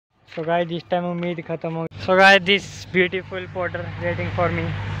So guys this time उम्मीद खत्म हो। So guys this beautiful porter waiting for me.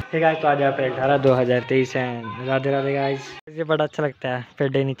 ठीक है, तो आज अप्रैल 18 2023 है। राधे राधे गाइस। ये बड़ा अच्छा लगता है,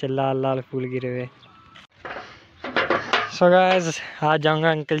 पेड़े नीचे लाल लाल फूल गिरे हुए। सो गाइस आज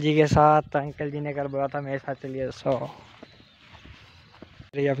जाऊंगा अंकल जी के साथ। अंकल जी ने कल बोला था मेरे साथ चलिए। सो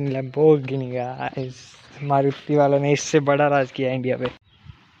अपनी लैम्बोर्गिनी गाइस, मारुति वालों ने इससे बड़ा राज किया इंडिया पे।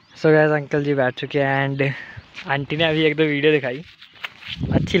 सो गाइस अंकल जी बैठ चुके हैं एंड आंटी ने अभी एक दो वीडियो दिखाई,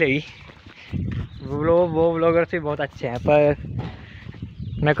 अच्छी लगी। वो व्लॉगर से बहुत अच्छे हैं, पर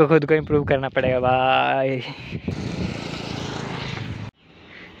मेरे को खुद को इम्प्रूव करना पड़ेगा भाई।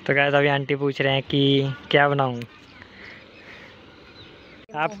 तो गाइस अभी आंटी पूछ रहे हैं कि क्या बनाऊं।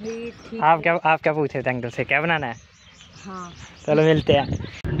 आप क्या पूछ रहे थे अंकल से, क्या बनाना है? हाँ चलो मिलते हैं।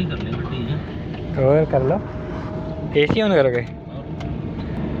 और कर लो, एसी ऑन करोगे?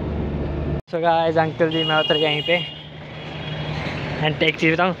 सो गाइस अंकल जी मैं उतर गया यहीं पे एंड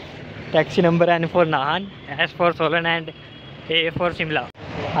टैक्सी बताऊँ। Taxi number N for Nahan, S for Solan and A for Shimla.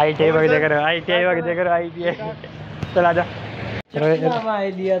 ITA वगैरह करो, ITA वगैरह करो, ITA। चला जा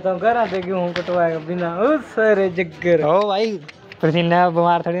दिया तो घर आते क्यों कटवाएगा बिना उस सारे जग्गर। ओ भाई पसीना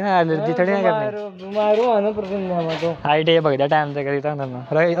बीमार थोड़ी ना, एलर्जी थोड़ी ना करनी। बीमार हुआ ना पसीना में तो ITA भग जा टाइम से करी तो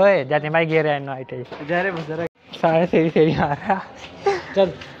ओए जाते भाई गिर रहा है ना ITA जा रे बस सारे तेरी आ रहा।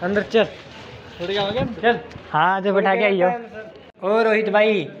 चल अंदर चल, थोड़ी क्या हो गया चल। हाँ जो बैठा के आइयो। ओ रोहित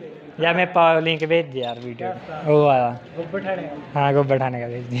भाई या मैं लिंक भेज दिया यार वीडियो। ओ आया हाँ गोबर ठाने का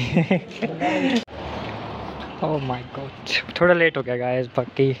भेज दिया। ओह माय गॉड थोड़ा लेट हो गया गाइस,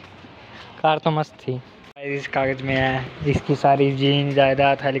 बाकी कार तो मस्त थी। इस कागज़ में है इसकी सारी जीन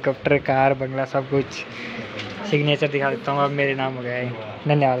जायदाद, हेलीकॉप्टर, कार, बंगला, सब कुछ। सिग्नेचर दिखा देता हूँ, अब मेरे नाम हो गया है।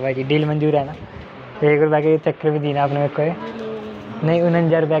 धन्यवाद भाई जी, डील मंजूर है ना। 1 रुपये के चक्कर भी दीना आपने मेरे को नहीं,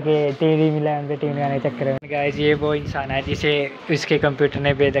 49 रुपये के टीवी मिला उनके टीवी लगाने के चक्कर में। गाइस ये वो इंसान है जिसे उसके कंप्यूटर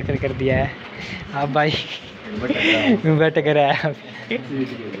ने बेदखल कर दिया है। अब भाई बट कर रहा है।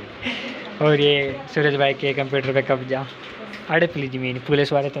 और ये सूरज भाई के कंप्यूटर पे कब्जा, हड़प ली ज़मीन।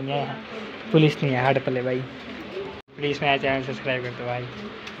 पुलिस वाले तो नहीं आए, पुलिस नहीं है, हड़प ले भाई। प्लीज़ मेरा चैनल सब्सक्राइब कर दो भाई।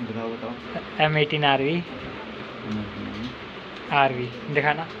 बताओ M18 RV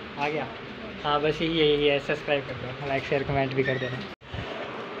दिखाना आ गया। हाँ बस यही है, सब्सक्राइब कर दो, लाइक शेयर कमेंट भी कर देना।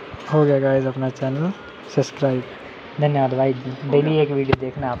 हो गया गाइस अपना चैनल सब्सक्राइब। धन्यवाद भाई जी, डेली एक वीडियो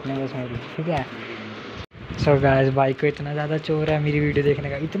देखना आपने बस मेरी, ठीक है। सो गाइस भाई को इतना ज़्यादा चोर है मेरी वीडियो देखने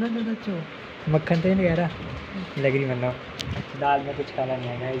का, इतना ज़्यादा चोर। मक्खन तो नहीं कह रहा, लग रही मतलब दाल में कुछ काला नहीं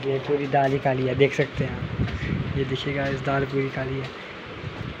है गाइस, ये पूरी दाल ही काली है, देख सकते हैं आप। ये देखिए गाइस दाल पूरी काली है।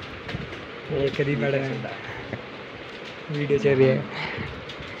 ये कभी बड़े वीडियो चल रही है।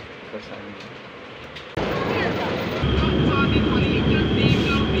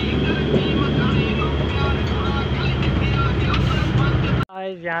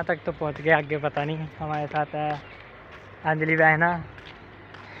 यहाँ तक तो पहुँच गए, आगे पता नहीं। हमारे साथ है अंजलि बहना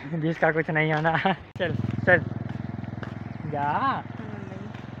जिसका कुछ नहीं होना। चल चल जा।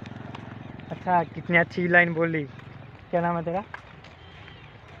 अच्छा कितनी अच्छी लाइन बोल ली। क्या नाम है तेरा?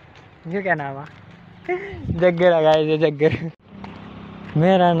 ये क्या नाम है? जग्गर है गाइस, ये जग्गर।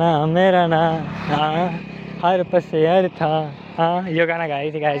 मेरा नाम हाँ, हर पसे हर था। हाँ यो गाना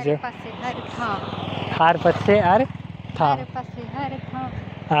गाई थी गाइस, जो हर पसे हर था।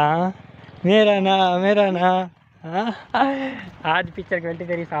 हाँ मेरा नाम हाँ। आज पिक्चर क्वालिटी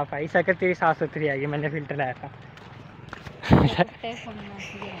तेरी साफ आई, शक्ल तेरी साफ सुथरी आएगी, मैंने फिल्टर लाया था।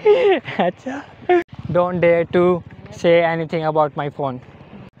 अच्छा don't dare to say anything about my phone.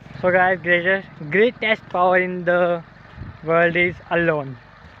 So guys greatest power in the world is alone.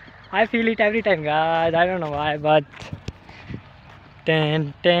 I feel it every time guys, I don't know why but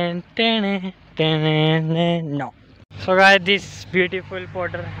no. So guys this beautiful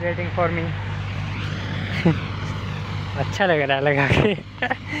porter waiting for me. अच्छा लग रहा है लगा के।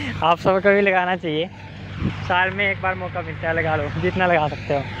 आप सबको भी लगाना चाहिए, साल में एक बार मौका मिलता है, लगा लो जितना लगा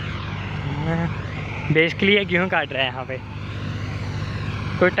सकते हो। देश के लिए गेहूँ काट रहे हैं यहाँ पे।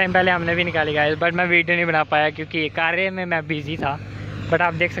 कुछ टाइम पहले हमने भी निकाली गाइस, बट मैं वीडियो नहीं बना पाया क्योंकि कार्य में मैं बिज़ी था। बट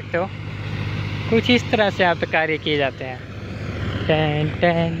आप देख सकते हो कुछ इस तरह से यहाँ पे कार्य किए जाते हैं।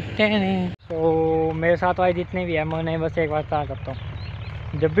 तो मेरे साथ वाले जितने भी हैं मैं उन्हें बस एक बार ट्राई करता हूँ,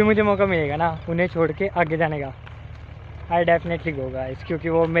 जब भी मुझे मौका मिलेगा ना उन्हें छोड़ के आगे जाने का, आई डेफिनेटली गो गाइस, क्योंकि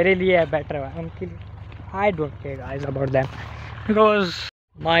वो मेरे लिए बेटर है, उनके लिए I don't care guys about them, because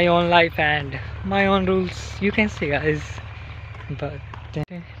my own life and my own rules you can say guys. But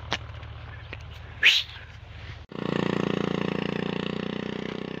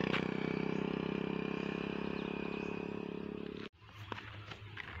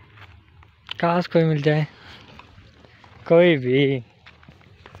काश कोई मिल जाए, कोई भी।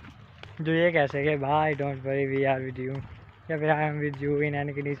 जो ये कह सके भाई don't worry we are with you, या फिर I am with you in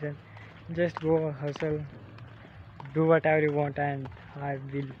any condition, just go hustle, do what ever you want and I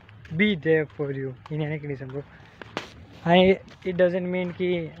will be there for you in any condition bro. I it doesn't mean कि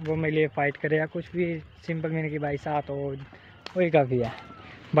वो मेरे लिए fight करे या कुछ भी, simple mean कि भाई साथ हो वही काफ़ी है,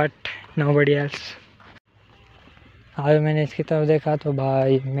 बट नोबडी एल्स। आज मैंने इसकी तरफ देखा तो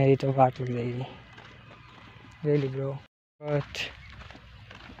भाई मेरी तो बात उड़ गई रियली ब्रो, बट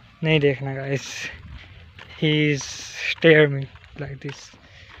नहीं देखना guys, he is stair me like this,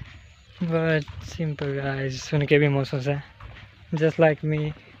 but simple guys, उनके भी इमोशंस हैं जस्ट लाइक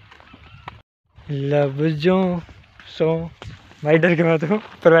मी, लव जो सो। भाई डर के मैं तो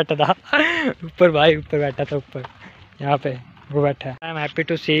ऊपर बैठा था ऊपर भाई ऊपर बैठा था, ऊपर यहाँ पे वो बैठा है। I am happy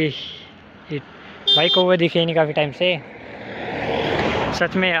to see it. भाई को वो दिखे नहीं काफ़ी टाइम से,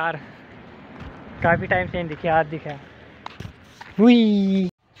 सच में यार काफ़ी टाइम से नहीं दिखे, आज दिखा हुई।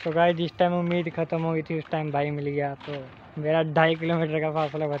 तो गाइस जिस टाइम उम्मीद ख़त्म हो गई थी उस टाइम भाई मिल गया, तो मेरा 2.5 किलोमीटर का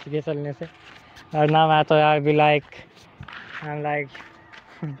फासला बच गया चलने से, और ना मैं तो यार भी लाइक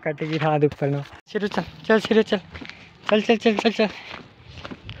कट की था ऊपर नो। शिरू चल चल शिरू चल चल चल चल चल चल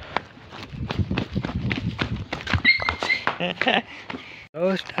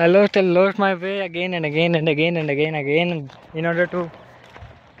lost my way again and again and again and again in order to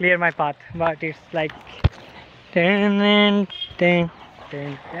clear my path, but it's like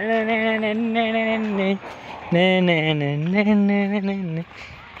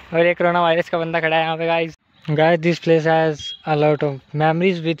और एक कोरोना वायरस का बंदा खड़ा है यहाँ पे guys. This place has a lot of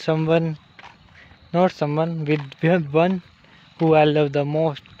memories with someone, not someone, with one who I love the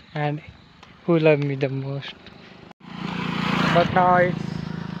most and who loved me the most. But now it's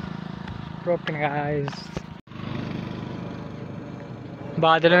broken guys.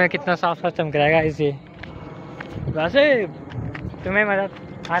 बादलों में कितना साफ साफ चमक रहा है गाइस ये। वैसे तुम्हें मजा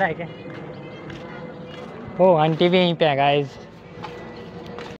आ रहा है क्या? ओ आंटी भी यहीं पे है गाइस।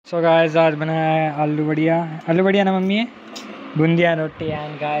 सो गाइस आज बनाया है आलू बढ़िया ना मम्मी है, बूंदिया रोटी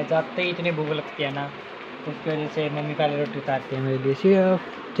एंड गाइस आते ही इतनी भूख लगती है ना, उसकी वजह से मम्मी पहले रोटी उतारती है मेरे लिए,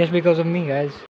 सिर्फ just because of me guys.